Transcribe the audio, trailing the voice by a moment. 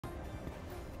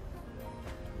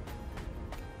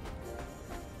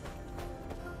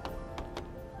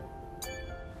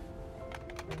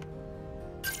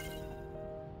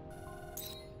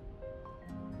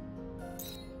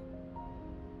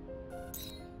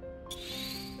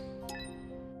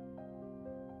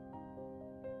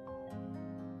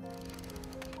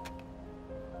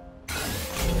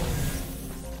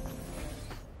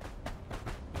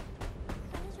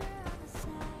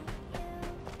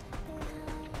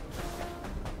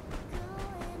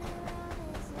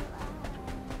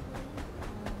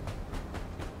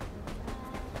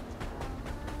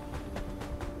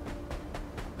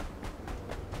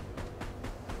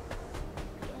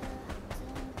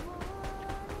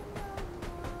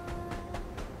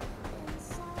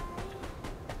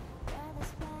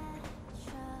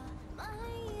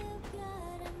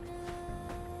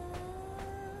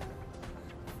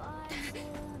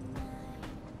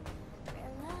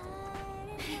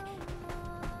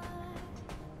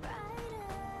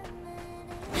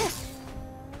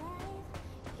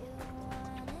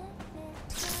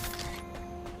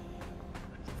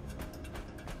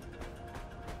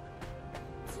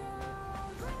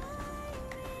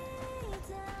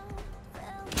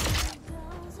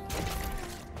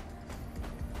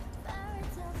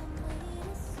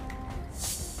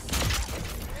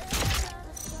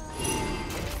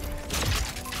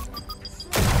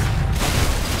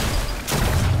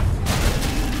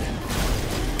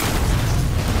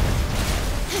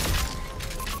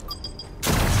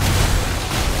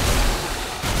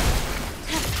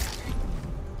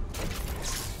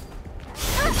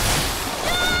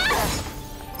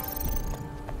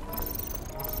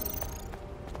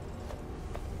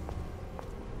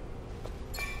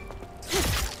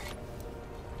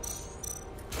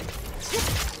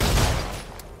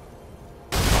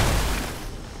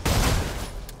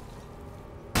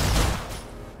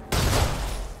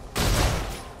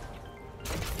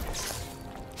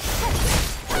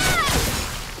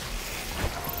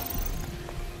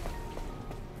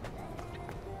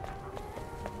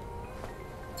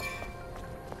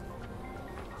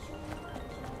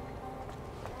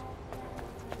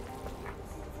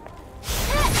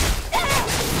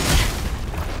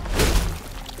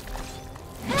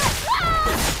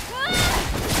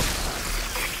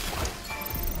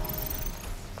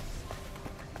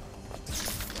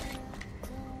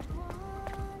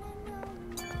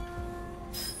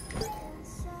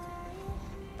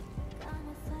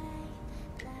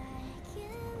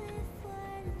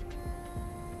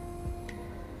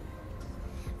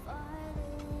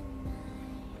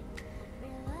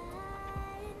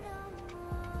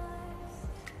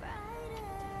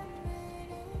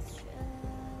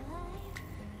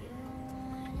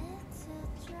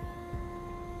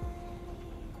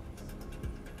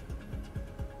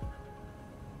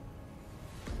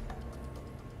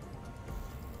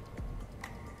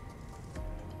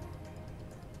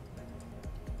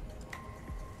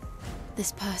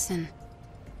This person...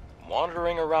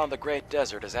 Wandering around the Great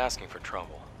Desert is asking for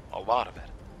trouble. A lot of it.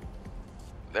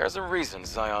 There's a reason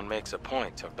Zion makes a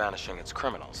point of banishing its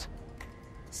criminals.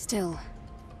 Still,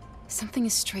 something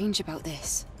is strange about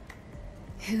this.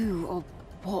 Who or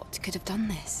what could have done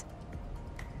this?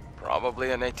 Probably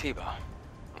a Natiba.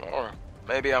 Or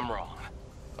maybe I'm wrong.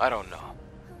 I don't know.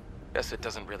 Guess it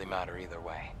doesn't really matter either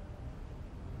way.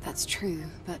 That's true,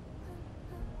 but...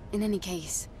 in any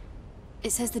case,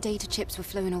 it says the data chips were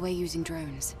flown away using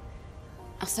drones.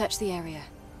 I'll search the area.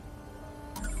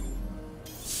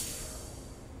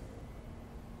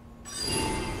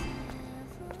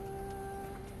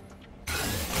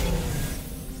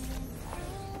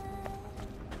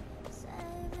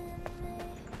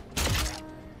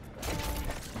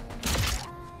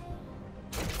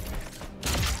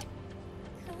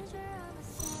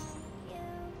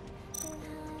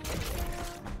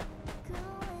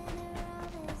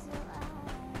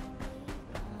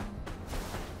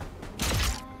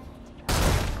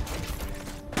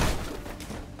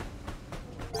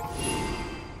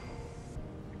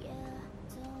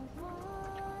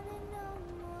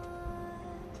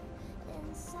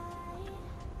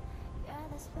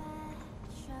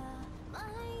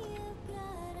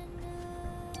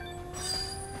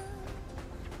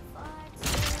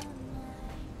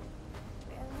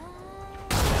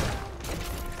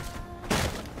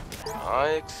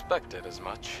 I expected as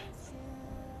much.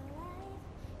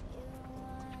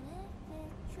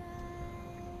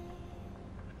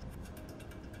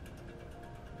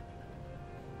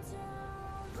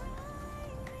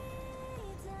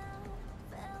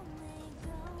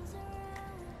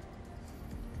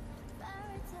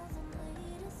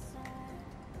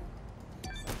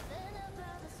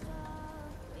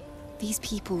 These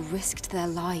people risked their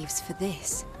lives for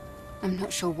this. I'm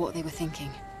not sure what they were thinking.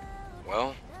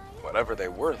 Well, whatever they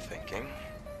were thinking,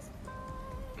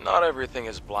 not everything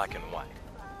is black and white.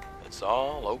 It's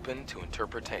all open to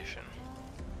interpretation.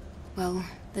 Well,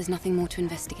 there's nothing more to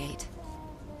investigate.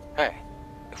 Hey,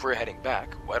 if we're heading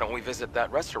back, why don't we visit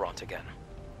that restaurant again?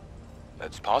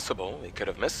 It's possible we could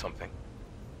have missed something.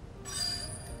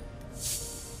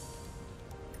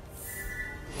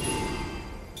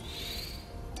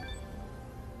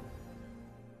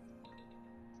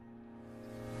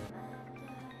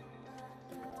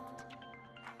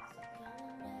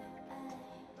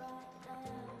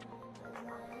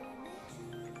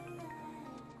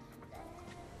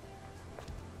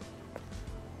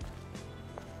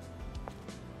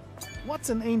 What's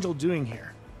an angel doing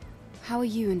here? How are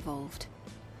you involved?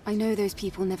 I know those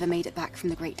people never made it back from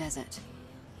the Great Desert.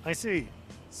 I see.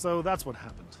 So that's what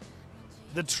happened.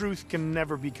 The truth can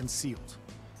never be concealed.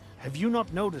 Have you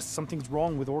not noticed something's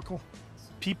wrong with Oracle?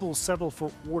 People settle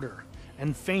for order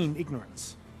and feign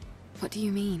ignorance. What do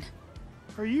you mean?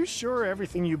 Are you sure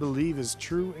everything you believe is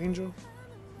true, Angel?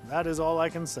 That is all I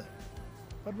can say.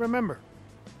 But remember,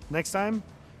 next time,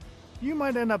 you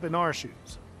might end up in our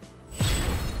shoes.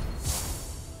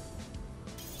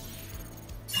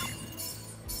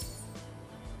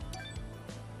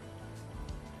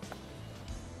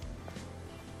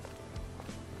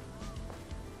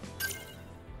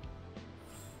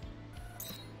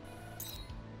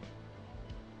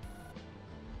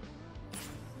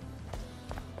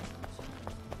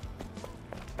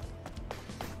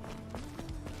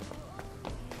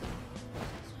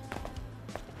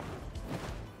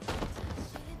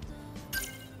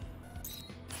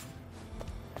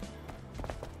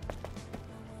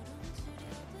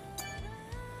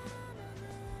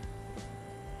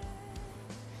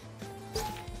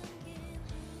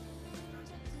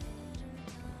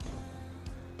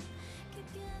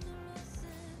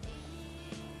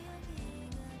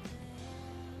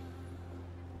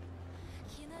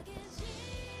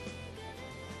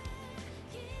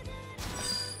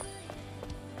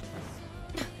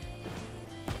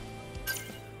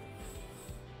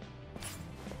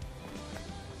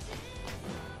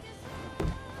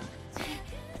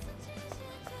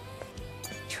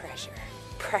 Treasure.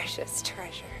 Precious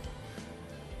treasure.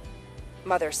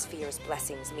 Mother Sphere's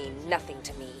blessings mean nothing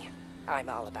to me. I'm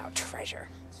all about treasure.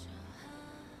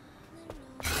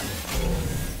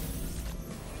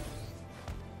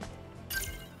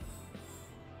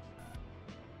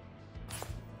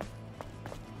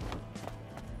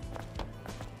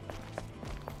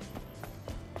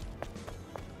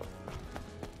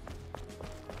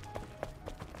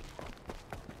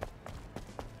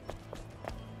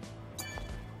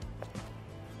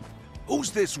 Who's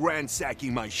this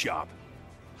ransacking my shop?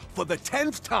 For the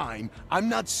 10th time, I'm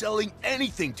not selling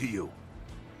anything to you.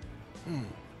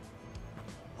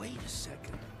 Wait a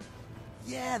second.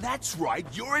 Yeah, that's right.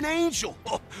 You're an angel.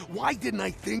 Oh, why didn't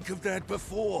I think of that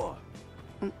before?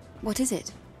 What is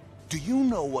it? Do you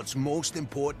know what's most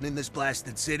important in this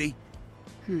blasted city?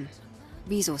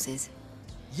 Resources.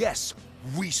 Yes,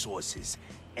 resources.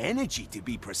 Energy, to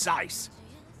be precise.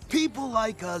 People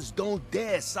like us don't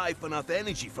dare siphon off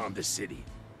energy from the city.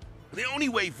 The only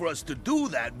way for us to do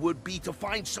that would be to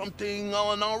find something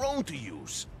on our own to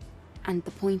use. And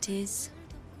the point is?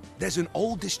 There's an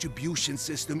old distribution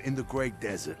system in the Great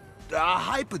Desert. A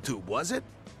hypertube, was it?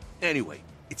 Anyway,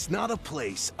 it's not a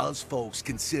place us folks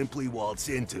can simply waltz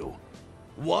into.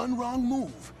 One wrong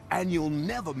move, and you'll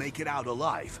never make it out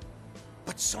alive.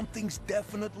 But something's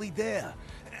definitely there.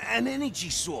 An energy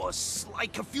source,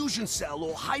 like a fusion cell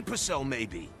or hypercell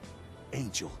maybe.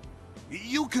 Angel,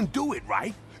 you can do it,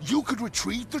 right? You could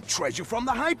retrieve the treasure from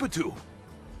the hypertube.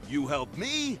 You help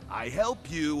me, I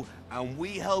help you, and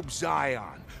we help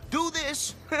Zion. Do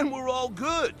this, and we're all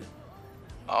good.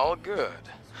 All good.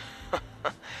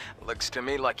 Looks to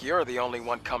me like you're the only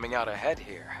one coming out ahead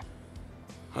here.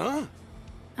 Huh?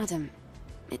 Adam,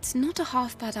 it's not a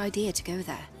half bad idea to go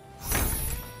there.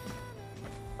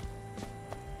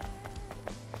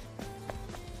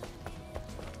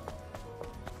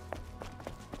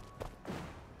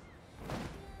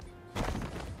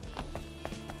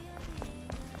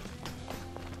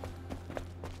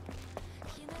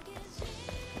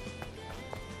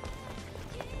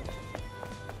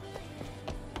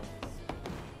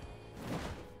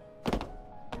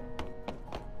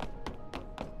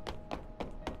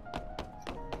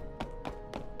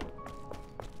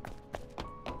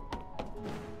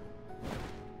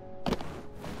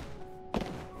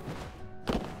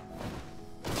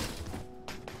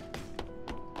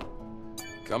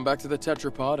 Come back to the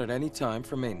tetrapod at any time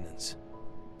for maintenance.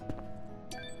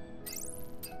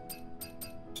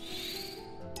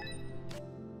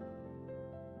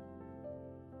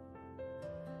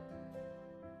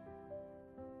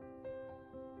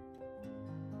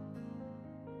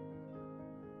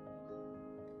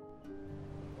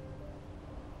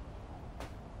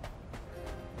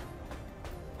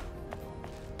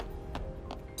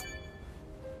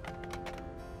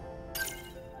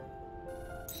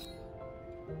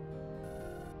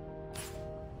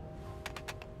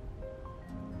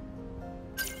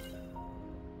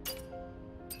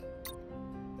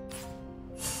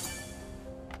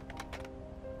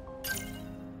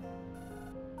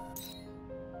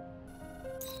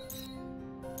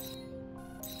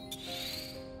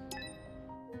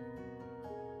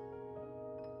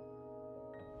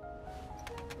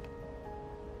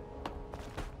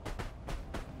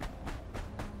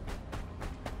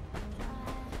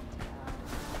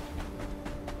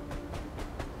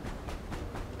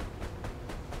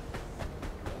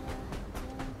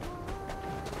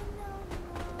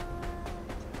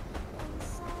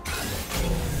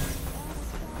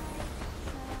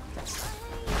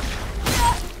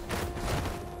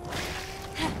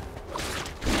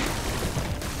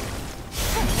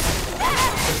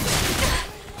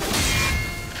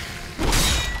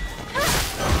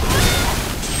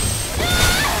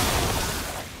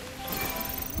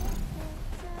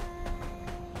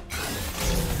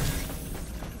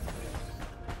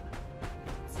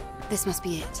 This must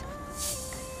be it.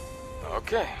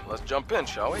 Okay, let's jump in,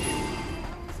 shall we?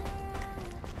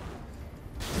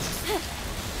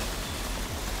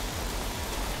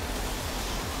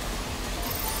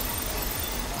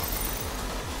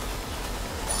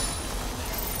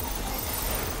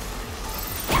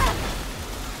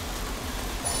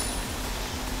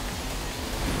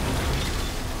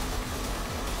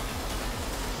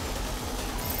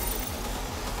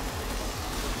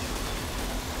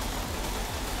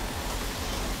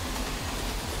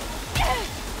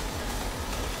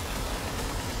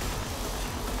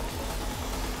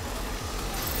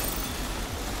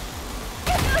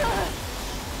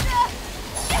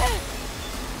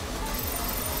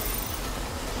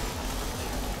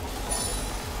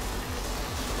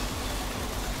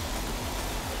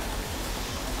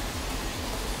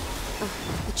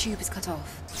 The tube is cut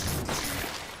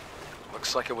off.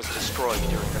 Looks like it was destroyed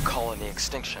during the colony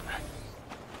extinction.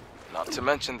 Not to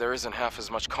mention there isn't half as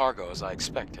much cargo as I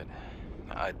expected.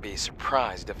 I'd be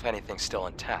surprised if anything's still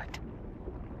intact.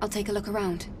 I'll take a look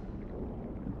around.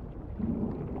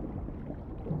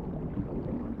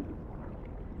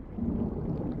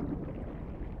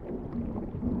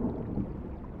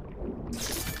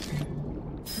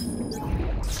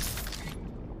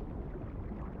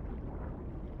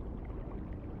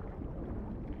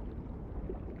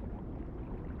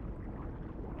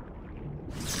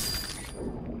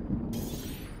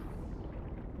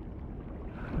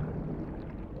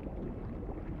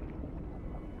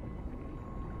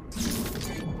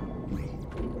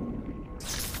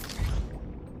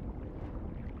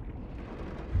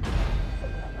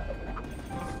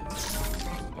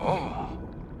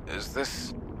 Is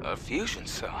this a fusion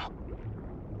cell?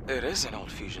 It is an old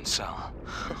fusion cell.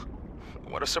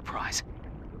 What a surprise.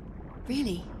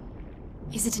 Really?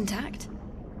 Is it intact?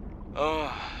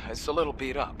 Oh, it's a little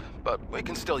beat up, but we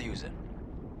can still use it.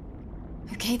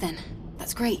 Okay then,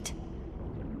 that's great.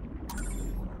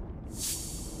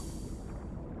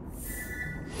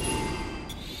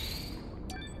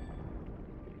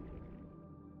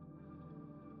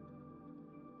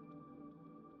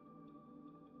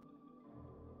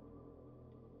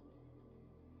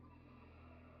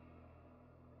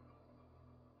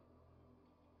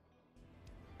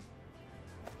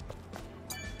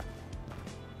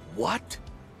 What?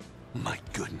 My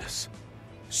goodness.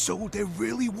 So there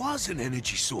really was an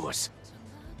energy source.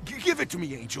 Give it to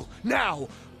me, Angel. Now!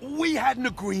 We had an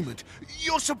agreement.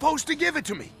 You're supposed to give it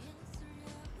to me.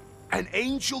 An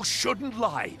angel shouldn't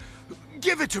lie.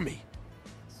 Give it to me.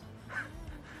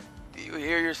 Do you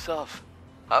hear yourself?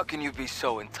 How can you be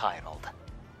so entitled?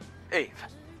 Eve,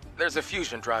 there's a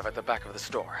fusion drive at the back of the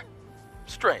store.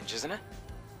 Strange, isn't it?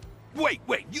 Wait,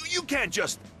 you can't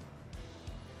just...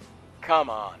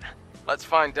 Come on. Let's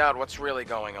find out what's really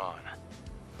going on.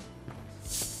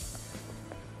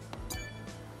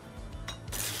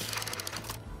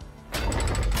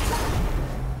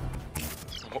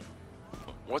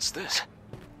 What's this?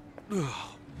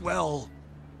 Well...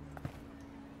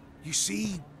 You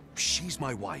see, she's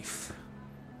my wife.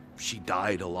 She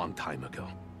died a long time ago.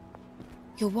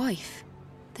 Your wife?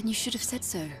 Then you should have said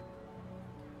so.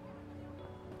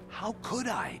 How could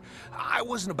I? I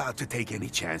wasn't about to take any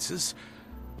chances.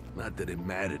 Not that it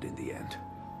mattered in the end.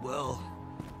 Well,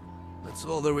 that's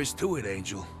all there is to it,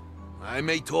 Angel. I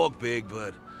may talk big,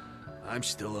 but I'm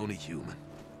still only human.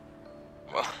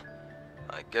 Well,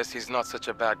 I guess he's not such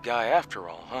a bad guy after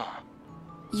all, huh?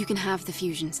 You can have the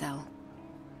fusion cell.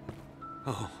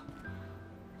 Oh,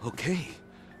 okay.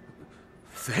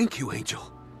 Thank you, Angel.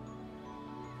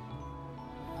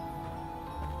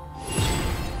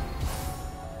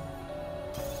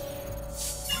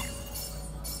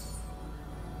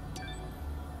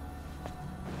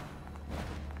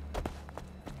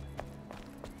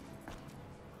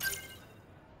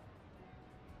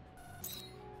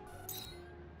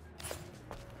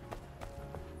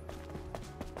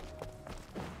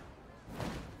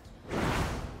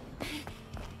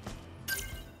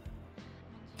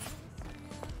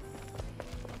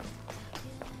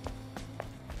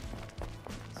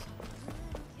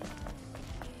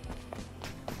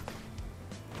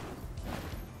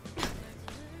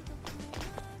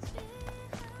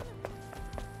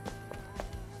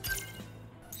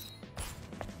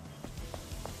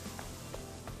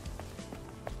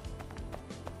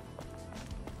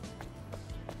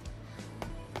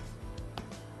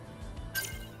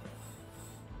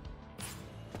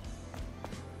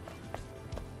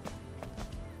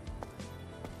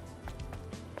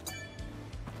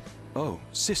 Oh,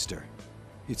 sister,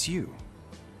 it's you.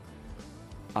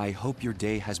 I hope your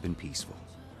day has been peaceful.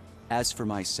 As for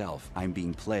myself, I'm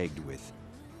being plagued with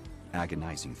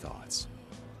agonizing thoughts.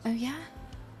 Oh yeah?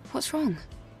 What's wrong?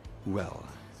 Well,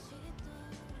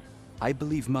 I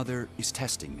believe Mother is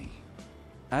testing me.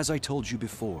 As I told you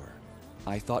before,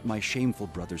 I thought my shameful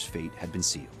brother's fate had been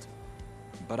sealed.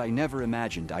 But I never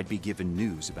imagined I'd be given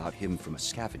news about him from a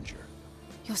scavenger.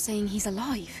 You're saying he's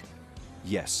alive?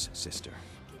 Yes, sister.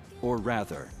 Or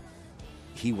rather,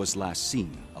 he was last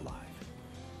seen alive.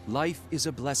 Life is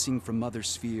a blessing from Mother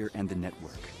Sphere and the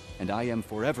network, and I am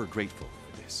forever grateful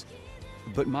for this.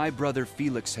 But my brother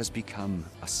Felix has become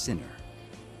a sinner.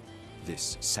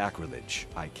 This sacrilege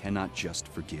I cannot just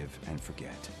forgive and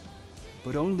forget.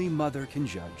 But only Mother can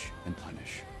judge and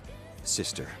punish.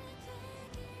 Sister,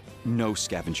 no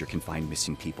scavenger can find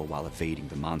missing people while evading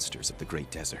the monsters of the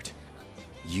Great Desert.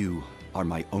 You are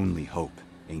my only hope,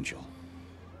 Angel.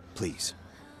 Please.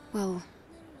 Well,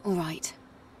 all right.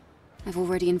 I've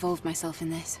already involved myself in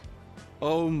this.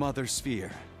 Oh, Mother Sphere.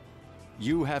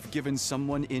 You have given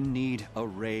someone in need a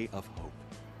ray of hope.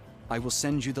 I will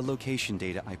send you the location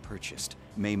data I purchased.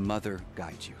 May Mother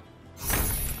guide you.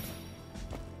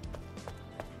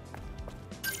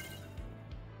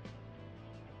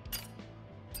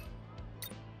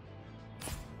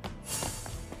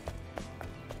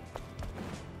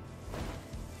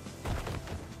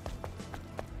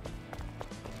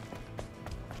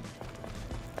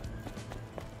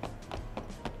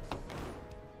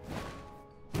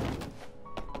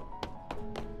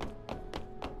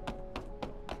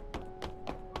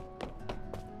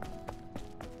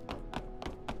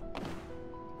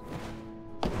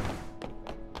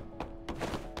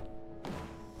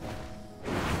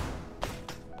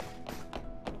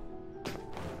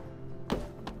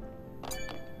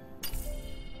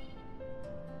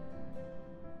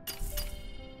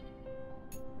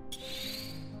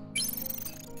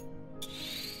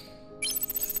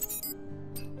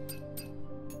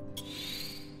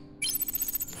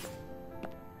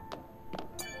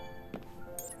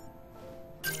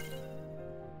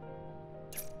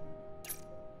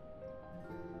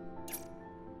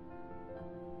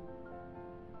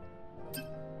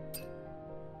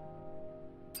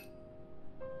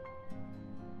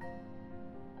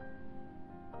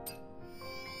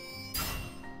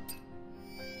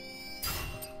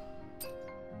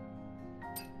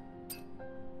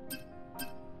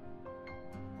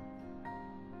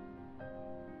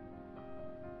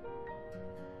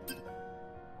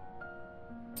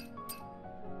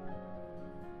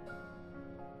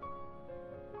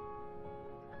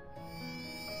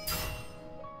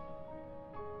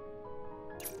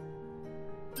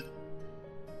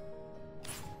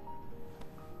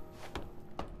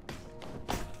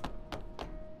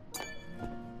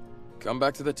 come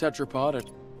back to the tetrapod and...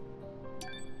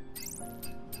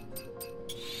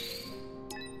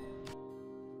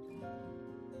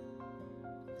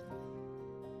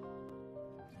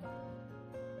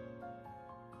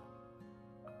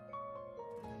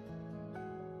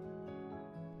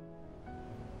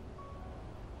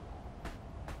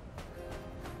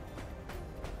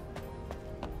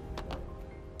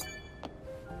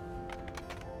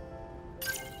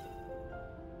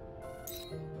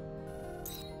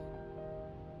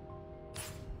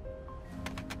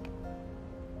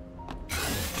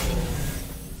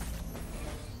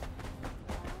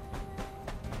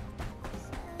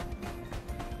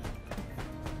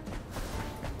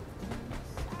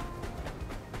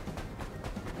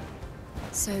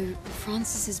 So,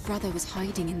 Francis's brother was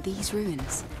hiding in these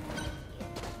ruins.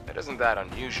 It isn't that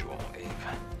unusual, Eve.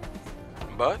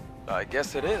 But I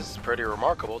guess it is pretty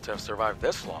remarkable to have survived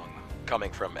this long,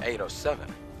 coming from 807.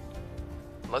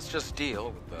 Let's just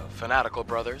deal with the fanatical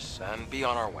brothers and be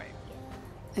on our way.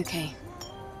 Okay.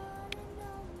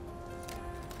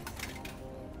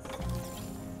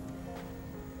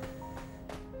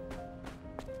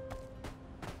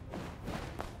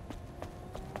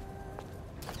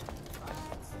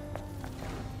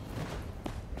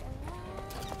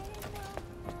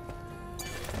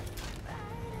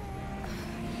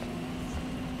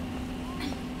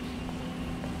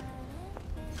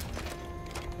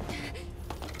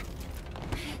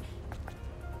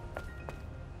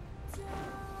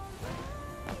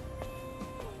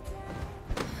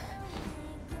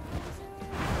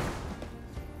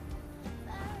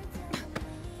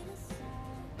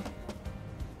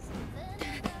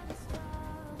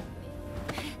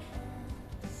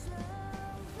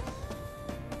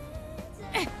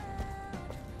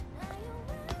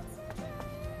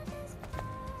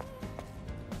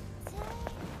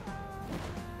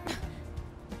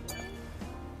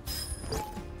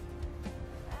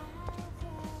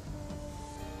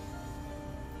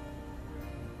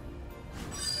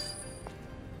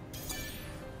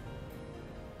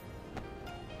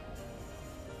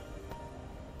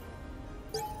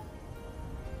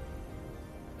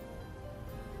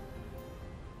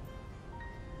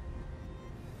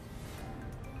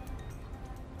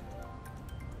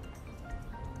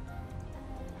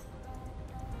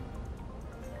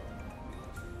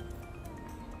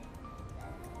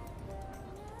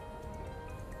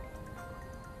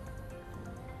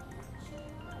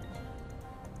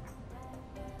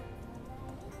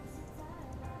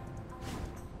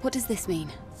 What does this mean?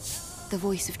 The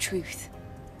voice of truth.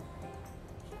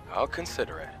 I'll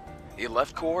consider it. He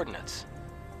left coordinates.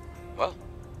 Well,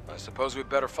 I suppose we'd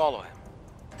better follow him.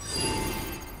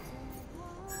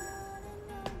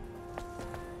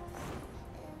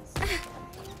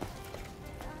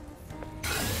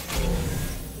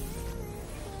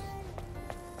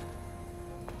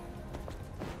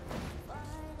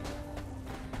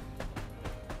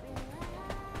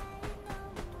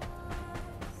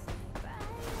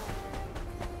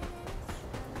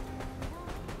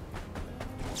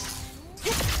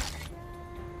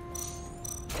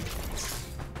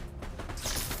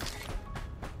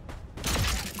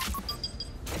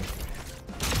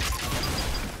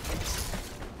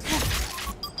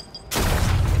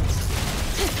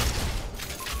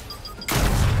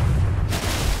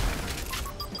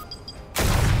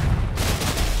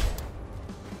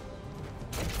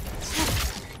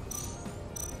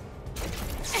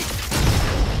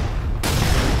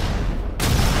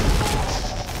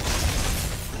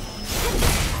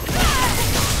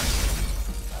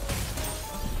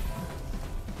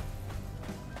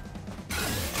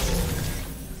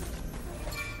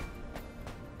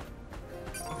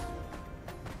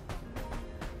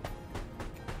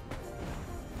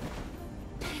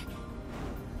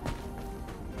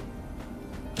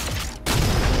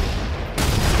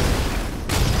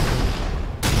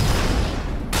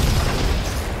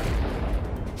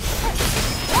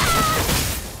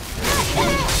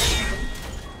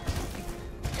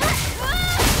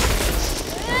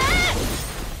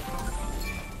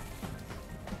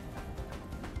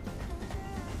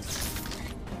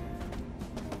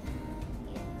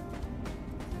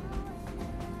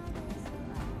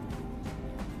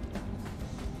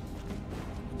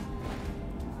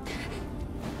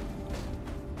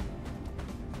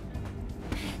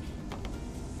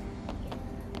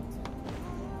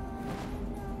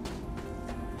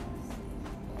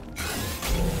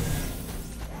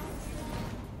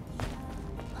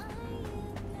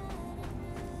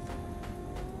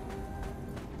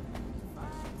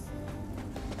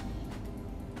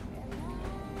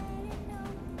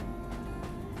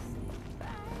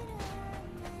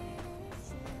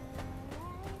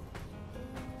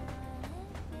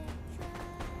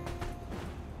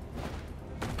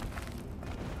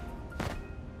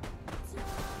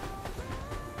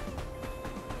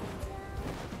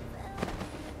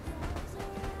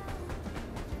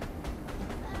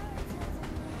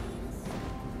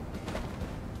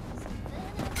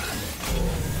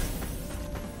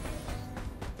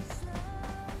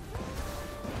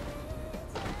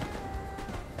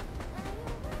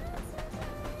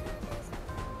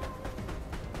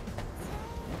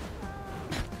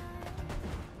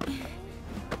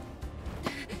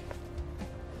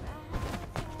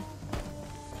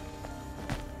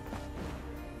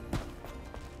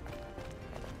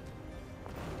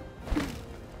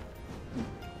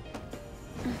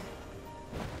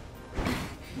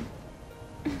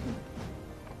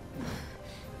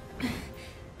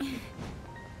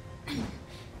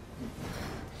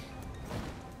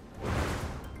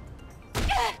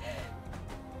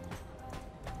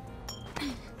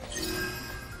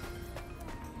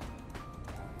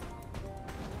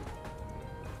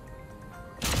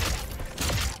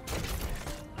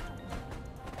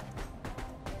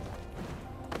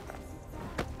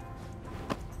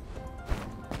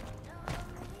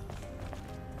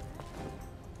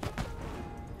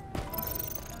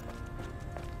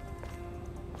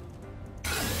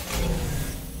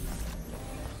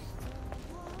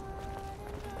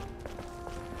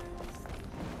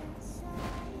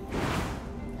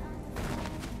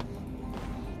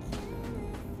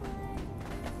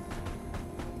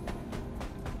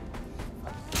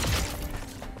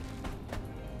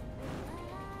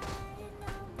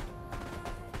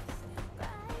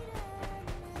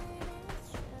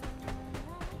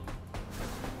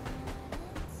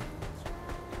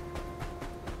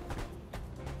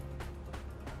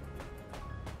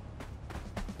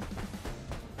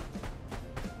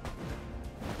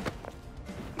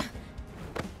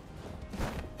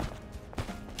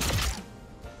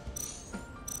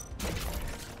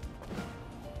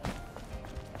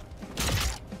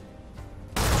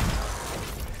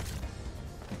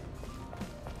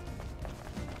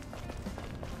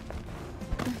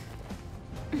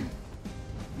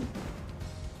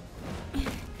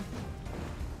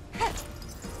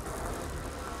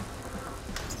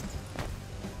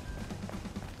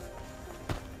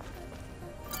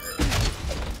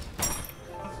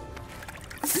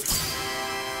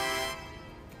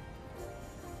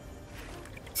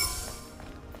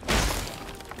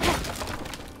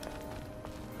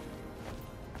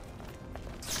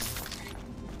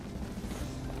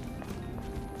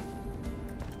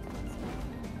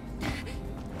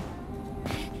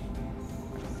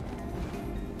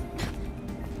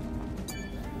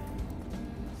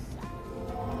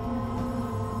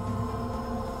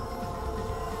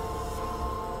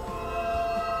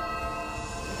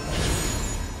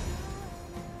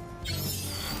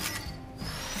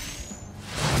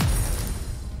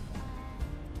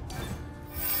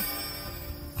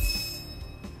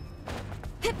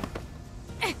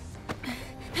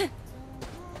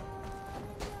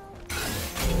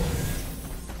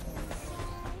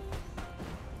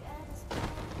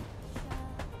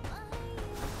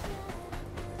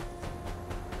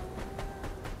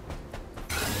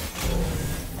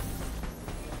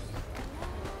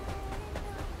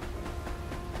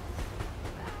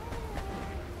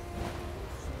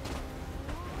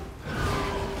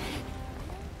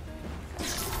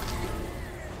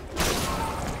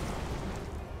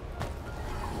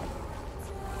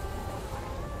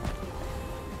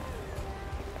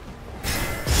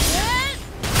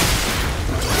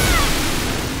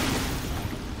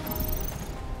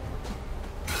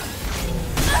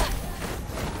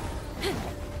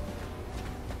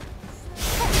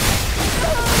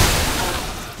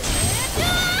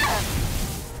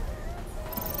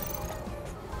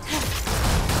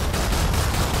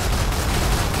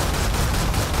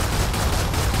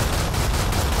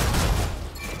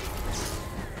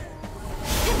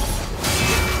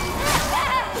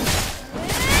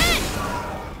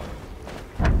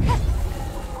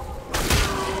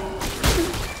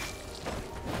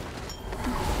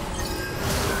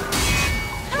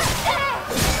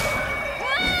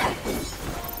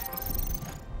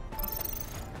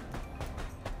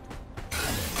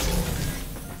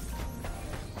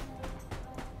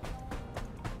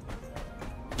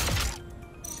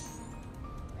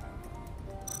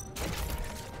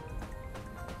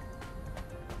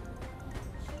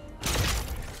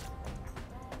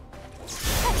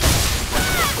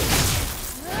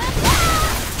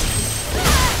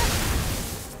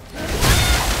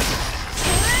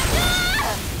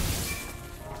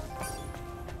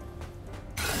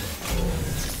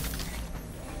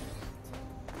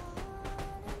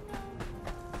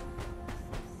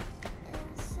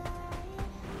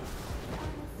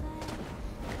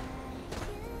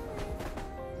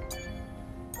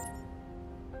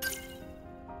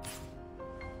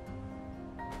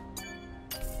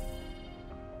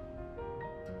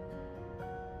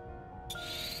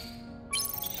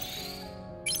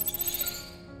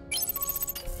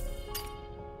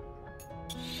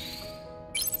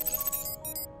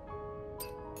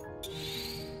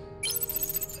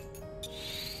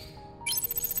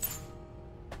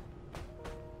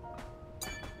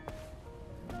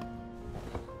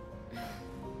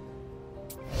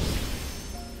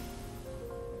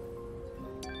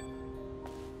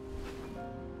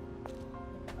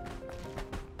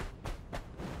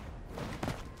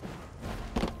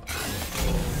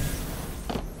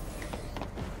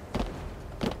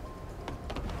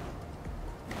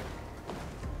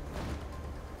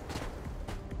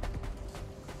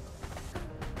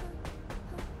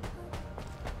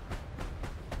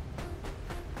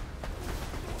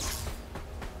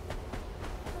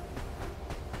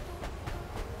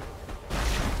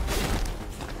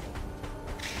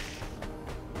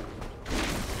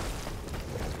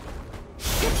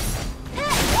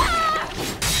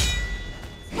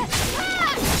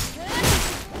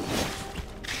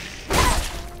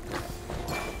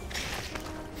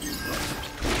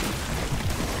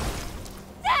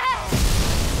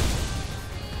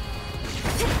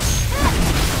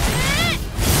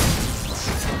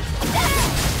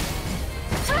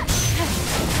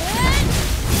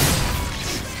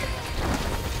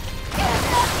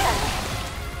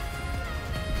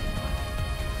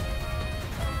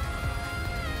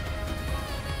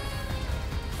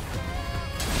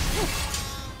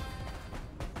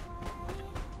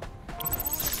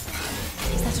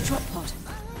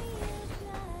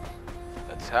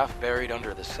 half buried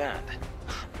under the sand.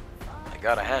 I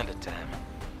gotta hand it to him.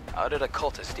 How did a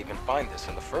cultist even find this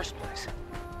in the first place?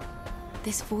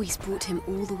 This voice brought him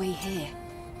all the way here.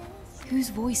 Whose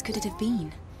voice could it have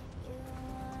been?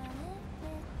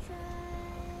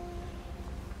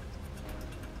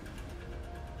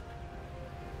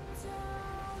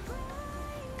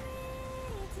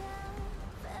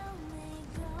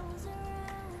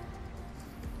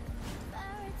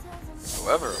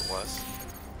 Whoever it was,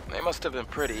 they must have been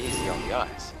pretty easy on the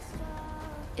eyes.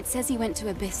 It says he went to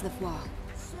Abyss Levois.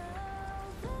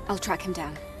 I'll track him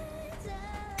down.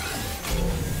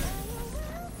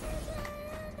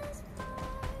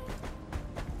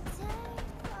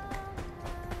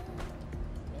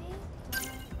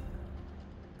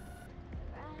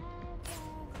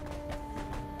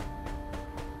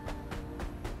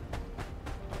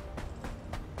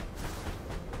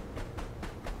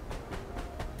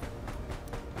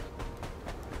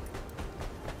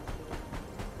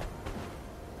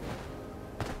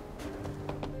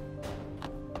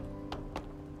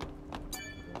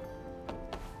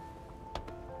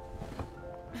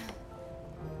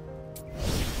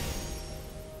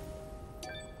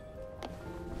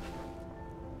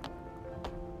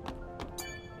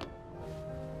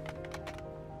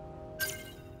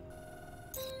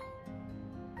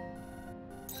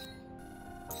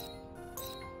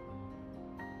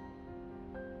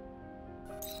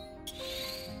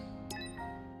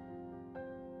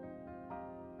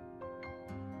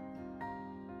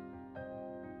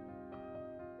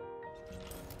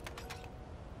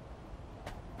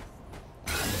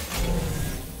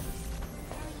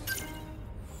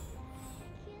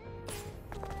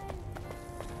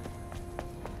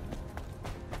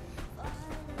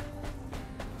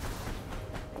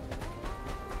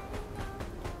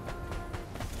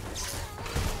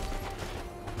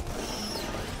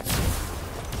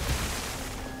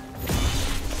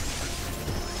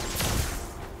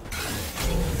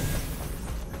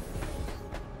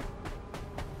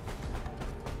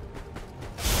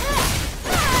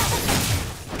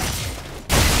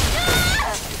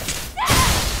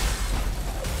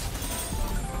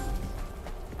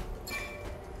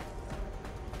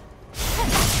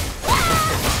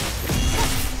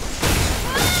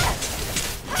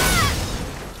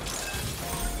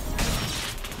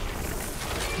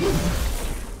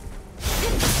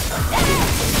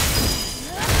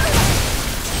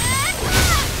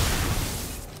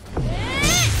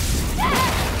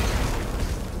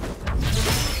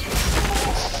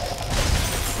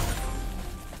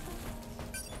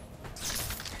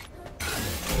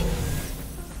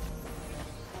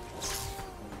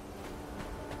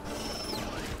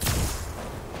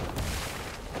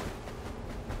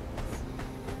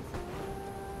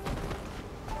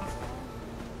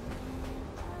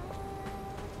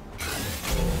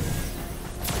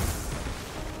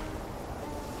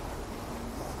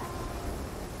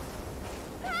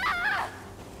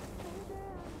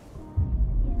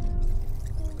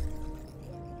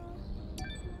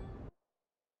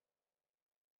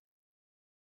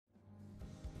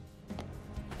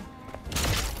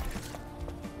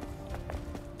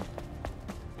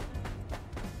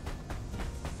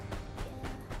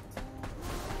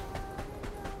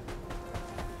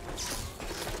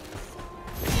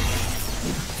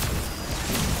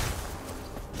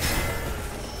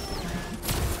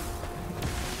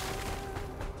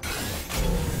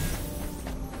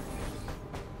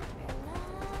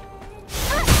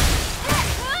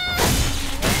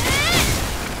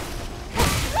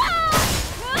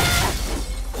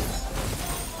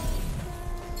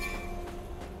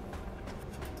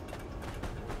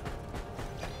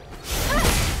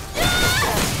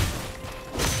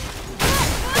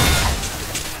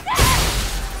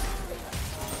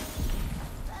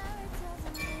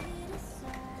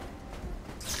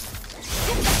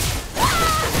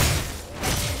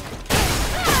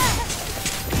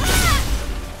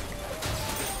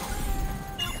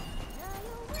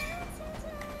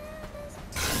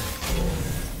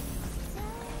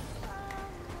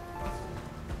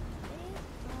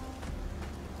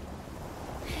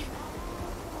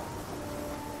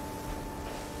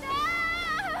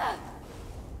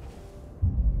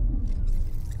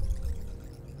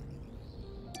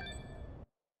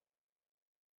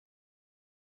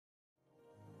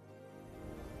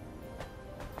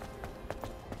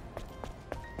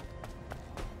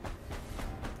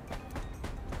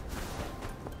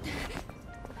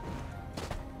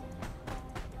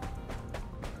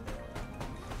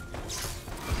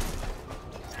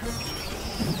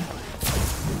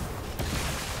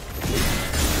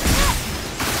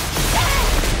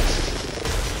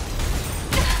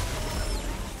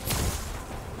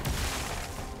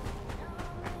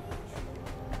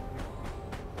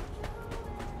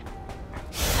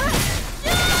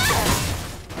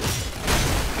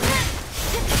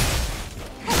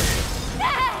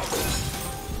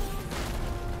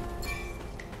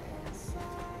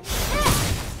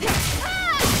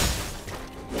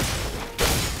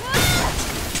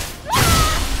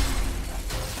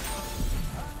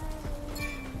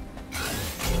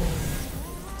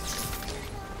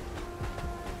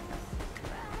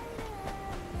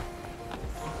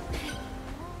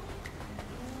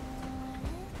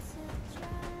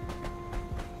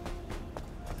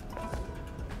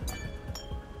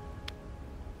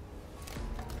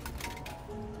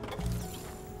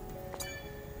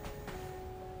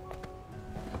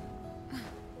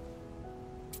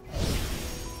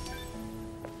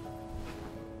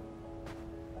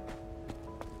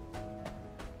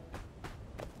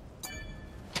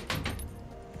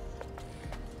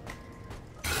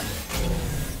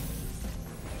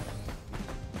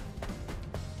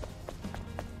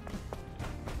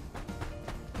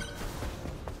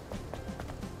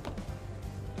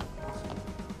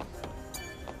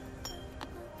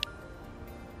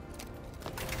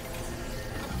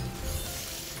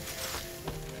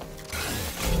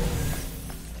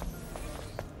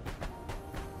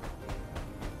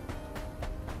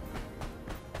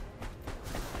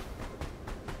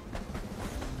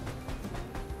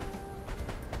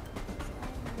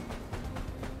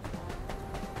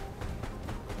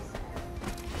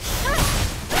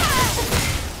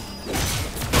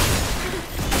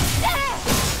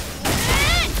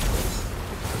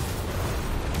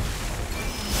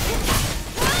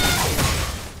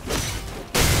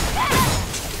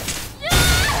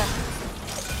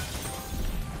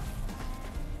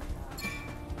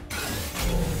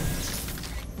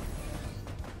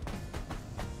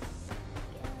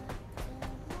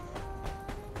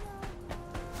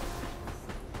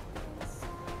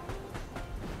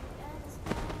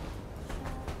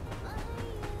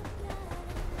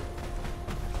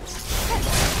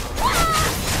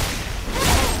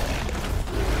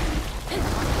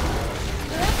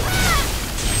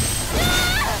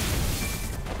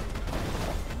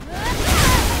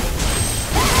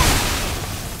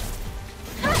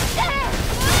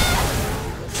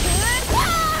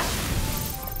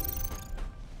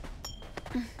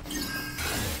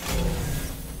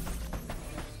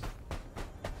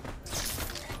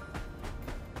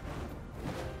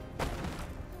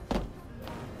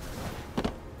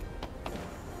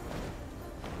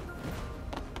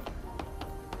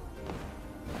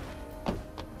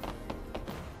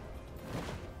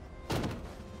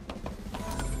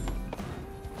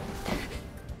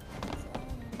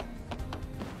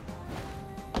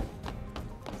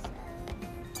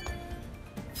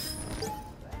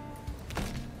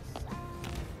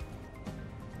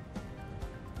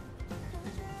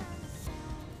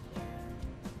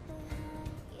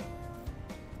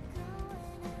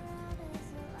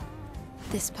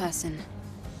 This person.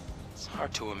 It's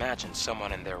hard to imagine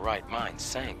someone in their right mind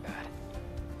saying that.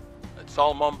 It's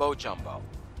all mumbo-jumbo,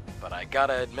 but I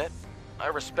gotta admit, I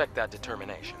respect that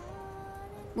determination.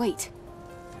 Wait.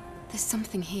 There's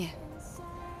something here.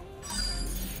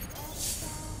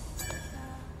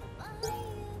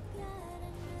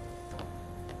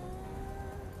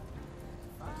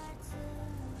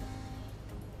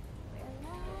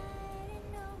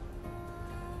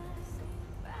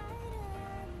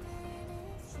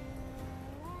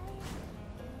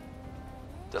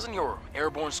 Doesn't your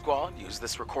airborne squad use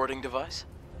this recording device?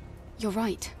 You're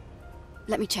right.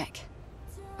 Let me check.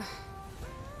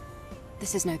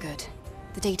 This is no good.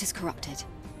 The data's corrupted.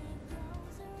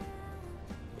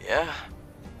 Yeah.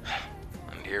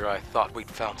 And here I thought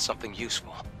we'd found something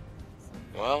useful.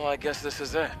 Well, I guess this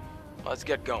is it. Let's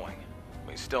get going.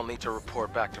 We still need to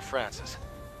report back to Francis.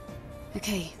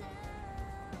 Okay.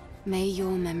 May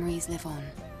your memories live on.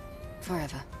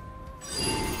 Forever.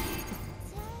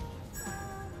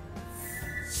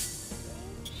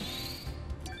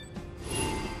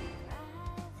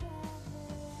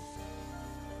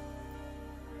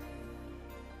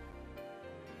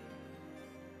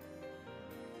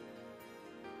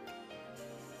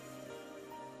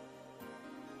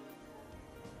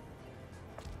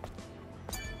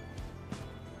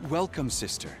 Welcome,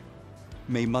 sister.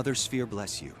 May Mother Sphere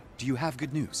bless you. Do you have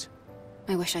good news?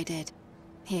 I wish I did.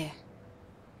 Here.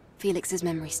 Felix's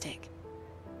memory stick.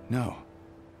 No.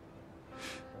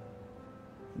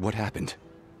 What happened?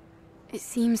 It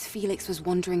seems Felix was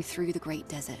wandering through the Great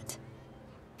Desert.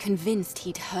 Convinced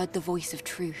he'd heard the voice of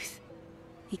truth.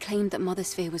 He claimed that Mother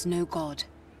Sphere was no god,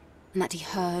 and that he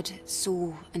heard,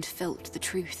 saw, and felt the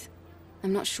truth.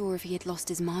 I'm not sure if he had lost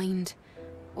his mind,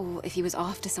 or if he was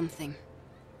after something.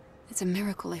 It's a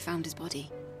miracle I found his body.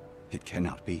 It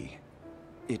cannot be.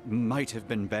 It might have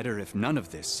been better if none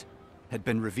of this had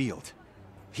been revealed.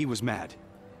 He was mad.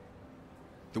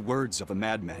 The words of a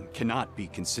madman cannot be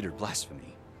considered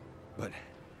blasphemy. But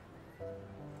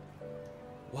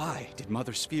why did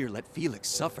Mother Sphere let Felix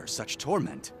suffer such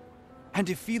torment? And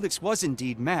if Felix was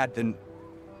indeed mad, then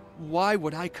why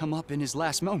would I come up in his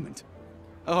last moment?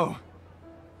 Oh,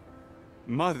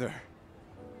 Mother,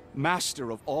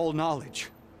 Master of all knowledge.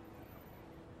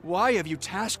 Why have you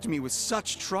tasked me with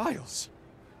such trials?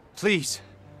 Please,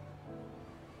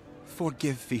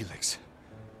 forgive Felix.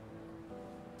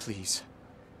 Please,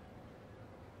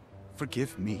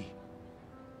 forgive me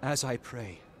as I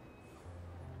pray.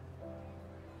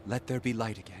 Let there be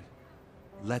light again.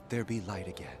 Let there be light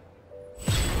again.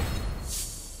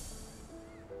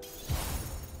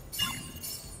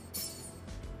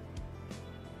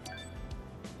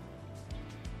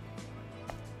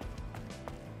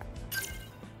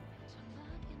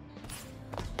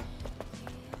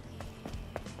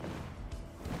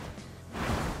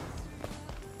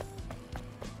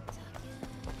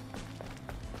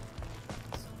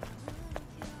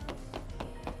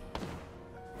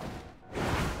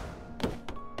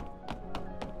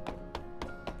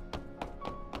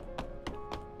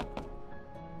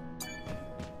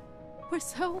 We're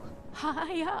so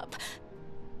high up.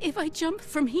 If I jump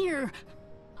from here,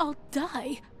 I'll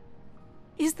die.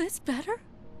 Is this better?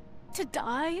 To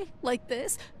die like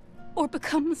this? Or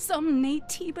become some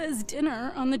Natiba's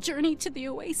dinner on the journey to the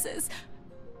oasis?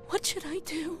 What should I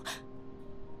do?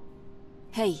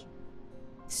 Hey.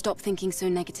 Stop thinking so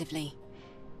negatively.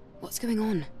 What's going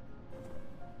on?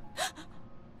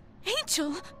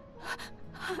 Angel!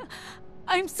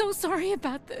 I'm so sorry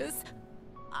about this.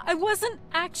 I wasn't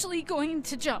actually going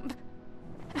to jump.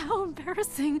 How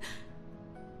embarrassing.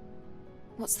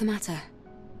 What's the matter?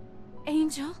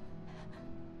 Angel,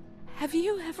 have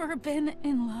you ever been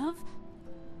in love?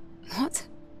 What?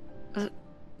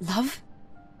 Love?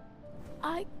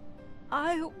 I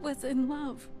was in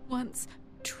love once.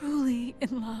 Truly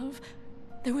in love.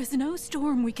 There was no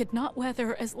storm we could not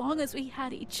weather as long as we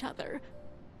had each other.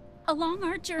 Along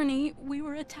our journey, we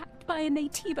were attacked by a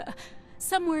Natiba,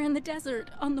 somewhere in the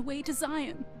desert on the way to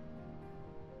Zion.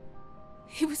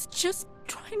 He was just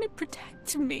trying to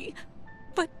protect me.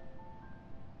 But...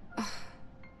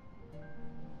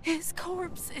 his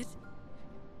corpse,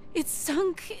 it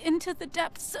sunk into the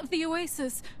depths of the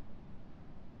oasis.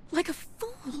 Like a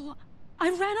fool, I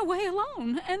ran away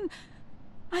alone, and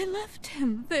I left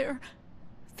him there,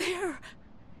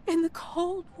 in the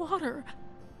cold water.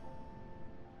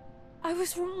 I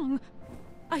was wrong.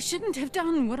 I shouldn't have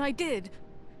done what I did.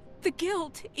 The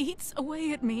guilt eats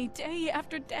away at me day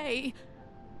after day.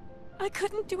 I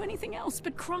couldn't do anything else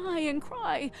but cry and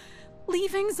cry.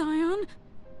 Leaving Zion,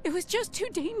 it was just too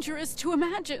dangerous to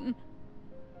imagine.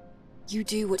 You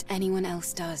do what anyone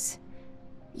else does.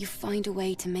 You find a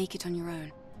way to make it on your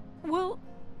own. Well,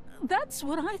 that's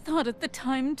what I thought at the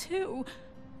time, too.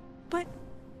 But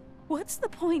what's the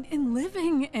point in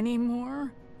living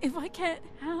anymore if I can't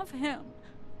have him?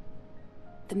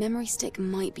 The memory stick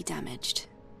might be damaged.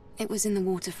 It was in the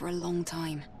water for a long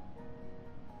time.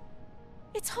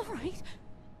 It's all right.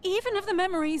 Even if the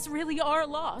memories really are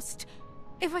lost,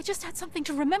 if I just had something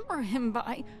to remember him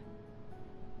by.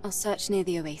 I'll search near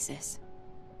the oasis.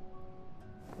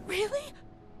 Really?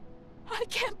 I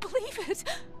can't believe it.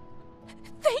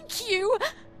 Thank you.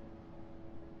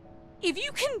 If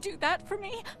you can do that for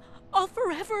me, I'll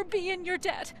forever be in your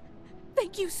debt.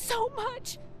 Thank you so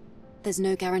much. There's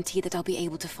no guarantee that I'll be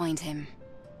able to find him.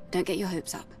 Don't get your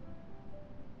hopes up.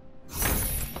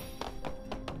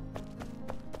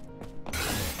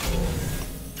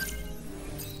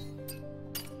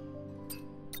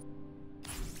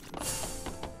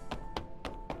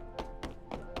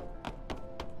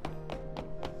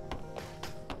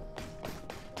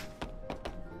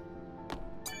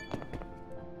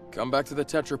 Come back to the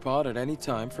tetrapod at any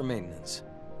time for maintenance.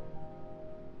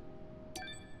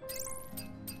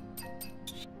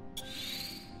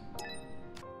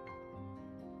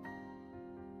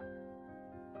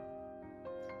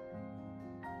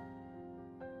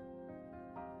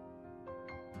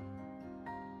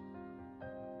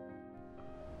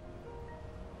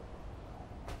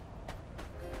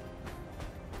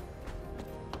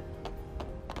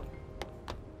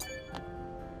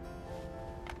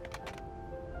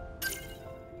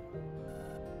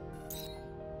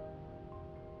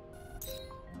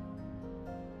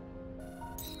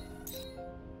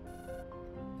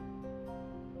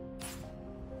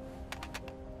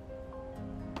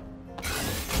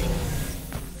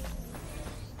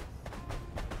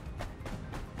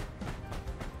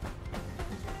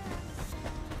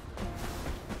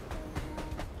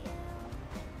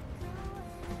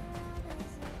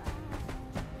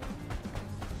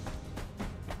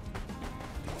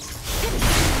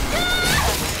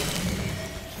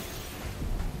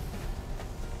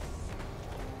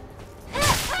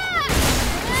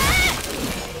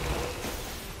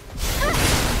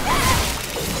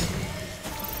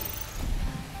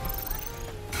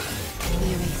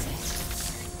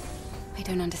 I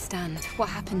don't understand. What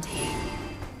happened here?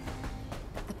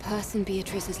 The person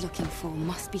Beatrice is looking for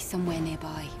must be somewhere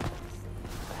nearby.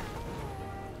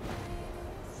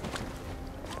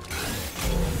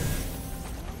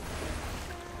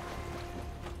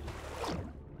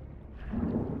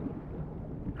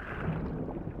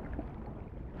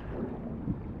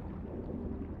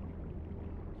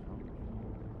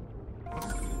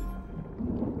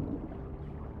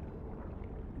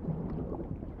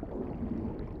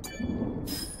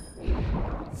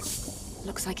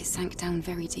 Looks like it sank down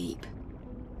very deep.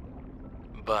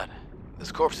 But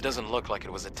this corpse doesn't look like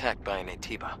it was attacked by an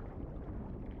Atiba.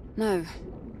 No.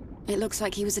 It looks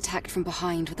like he was attacked from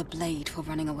behind with a blade while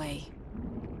running away.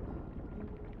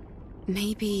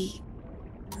 Maybe...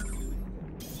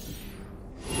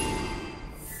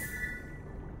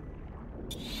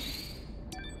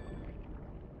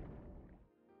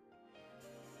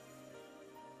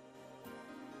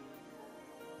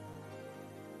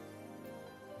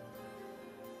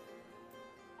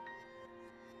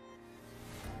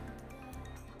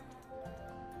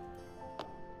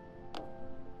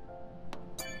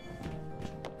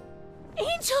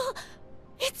 Angel!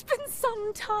 It's been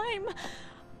some time.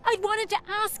 I wanted to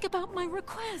ask about my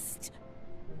request.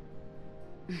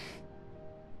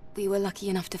 We were lucky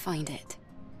enough to find it.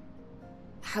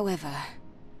 However...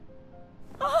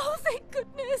 Oh, thank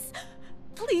goodness!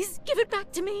 Please, give it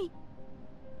back to me.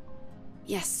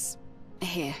 Yes,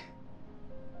 here.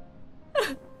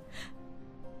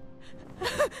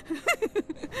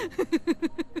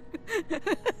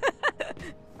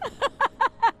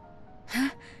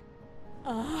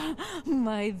 Ah,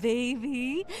 my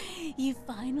baby. You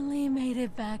finally made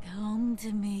it back home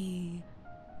to me.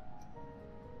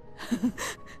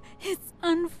 It's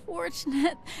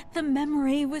unfortunate the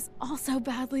memory was also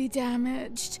badly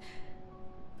damaged.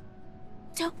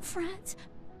 Don't fret.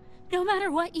 No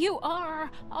matter what you are,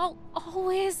 I'll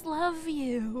always love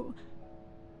you.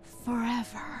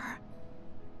 Forever.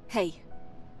 Hey,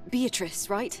 Beatrice,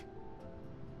 right?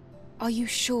 Are you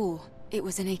sure it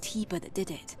was an Atiba that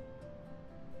did it?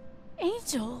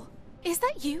 Angel, is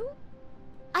that you?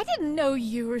 I didn't know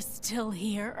you were still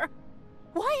here.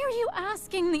 Why are you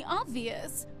asking the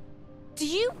obvious?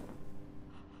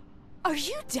 Are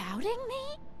you doubting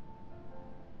me?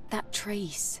 That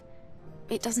trace.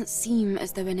 It doesn't seem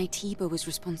as though an Atiba was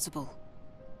responsible.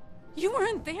 You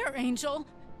weren't there, Angel.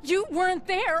 You weren't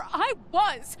there. I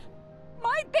was.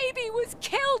 My baby was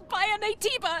killed by an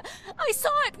Atiba. I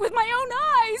saw it with my own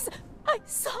eyes. I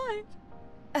saw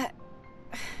it.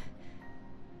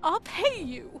 I'll pay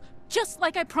you, just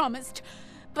like I promised.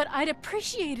 But I'd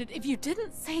appreciate it if you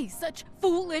didn't say such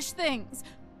foolish things.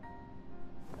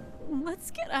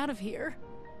 Let's get out of here.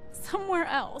 Somewhere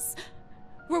else.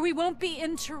 Where we won't be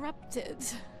interrupted.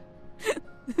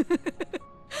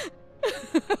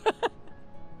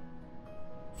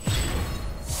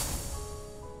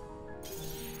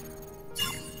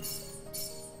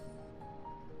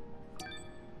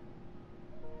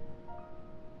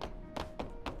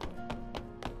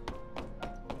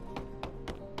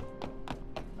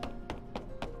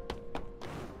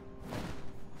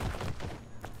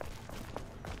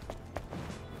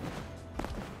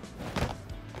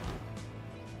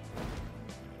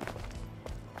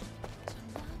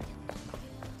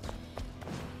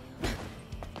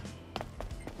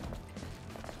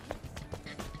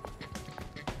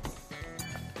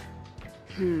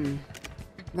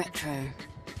 Retro.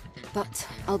 But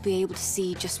I'll be able to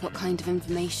see just what kind of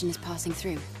information is passing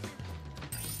through.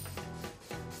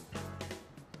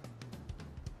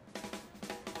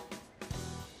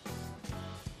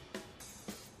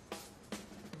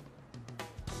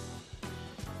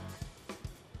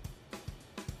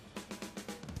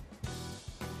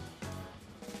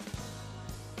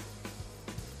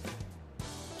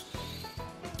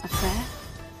 A prayer?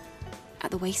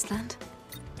 At the wasteland?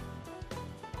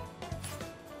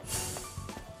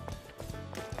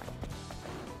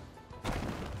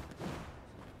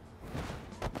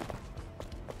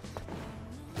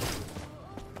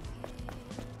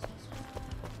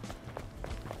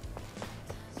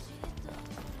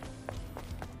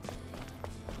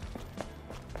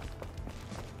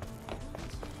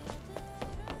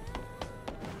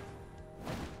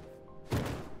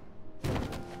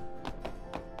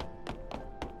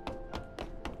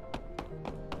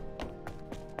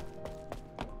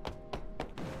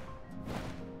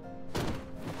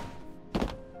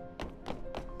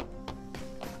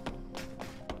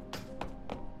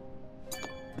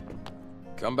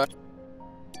 Come back.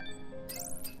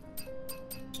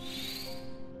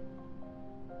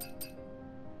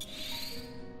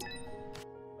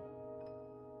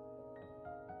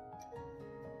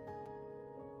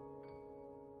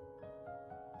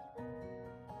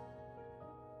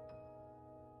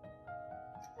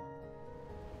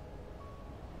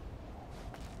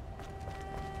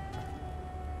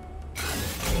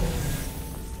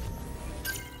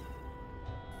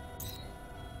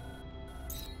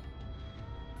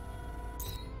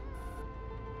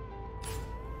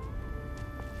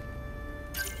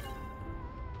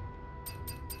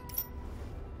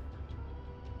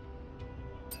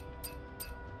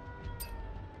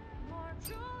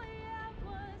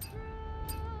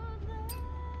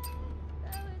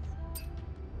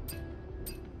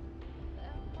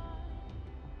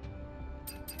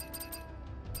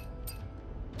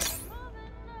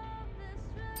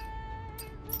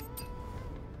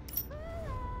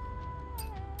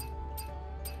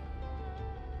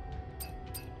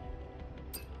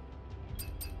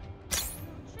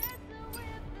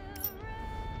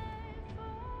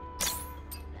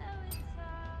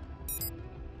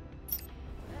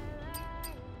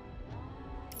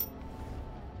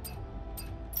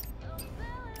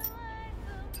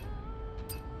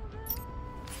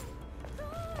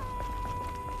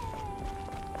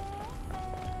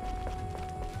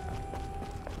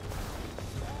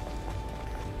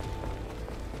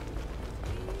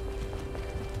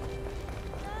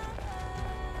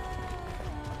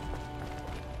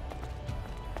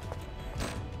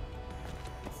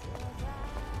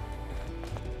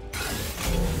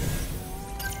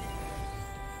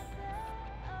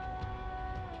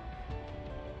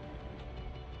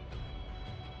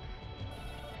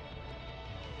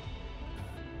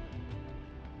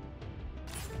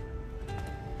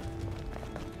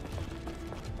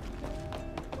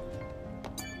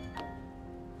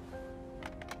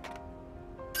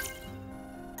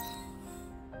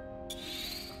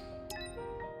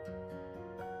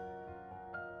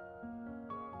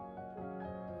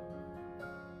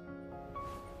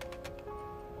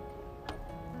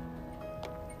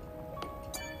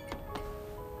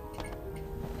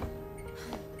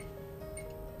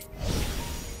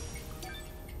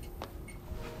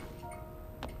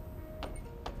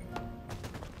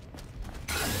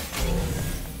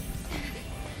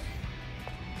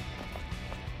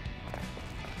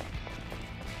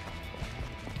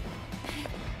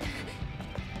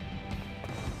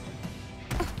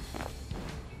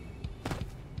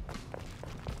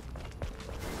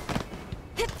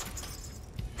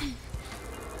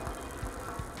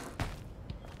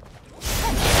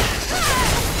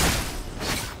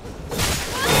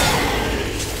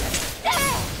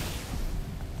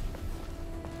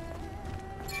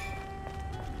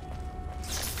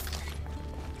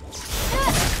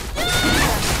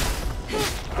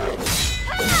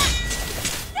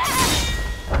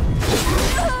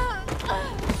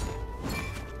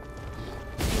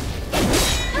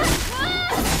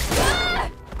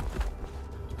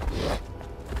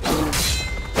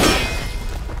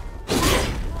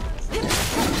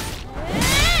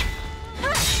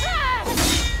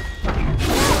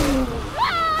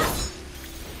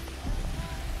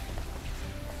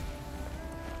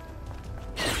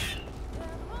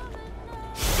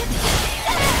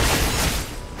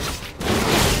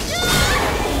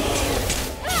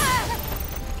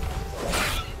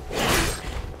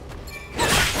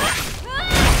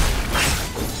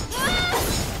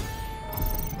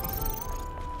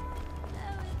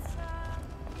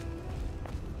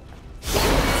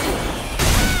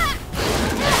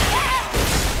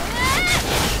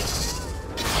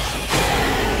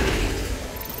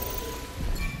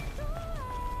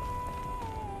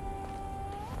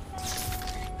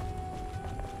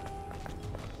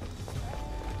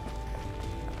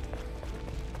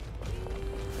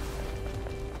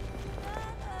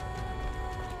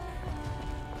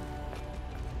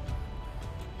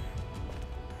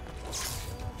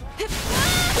 Hip.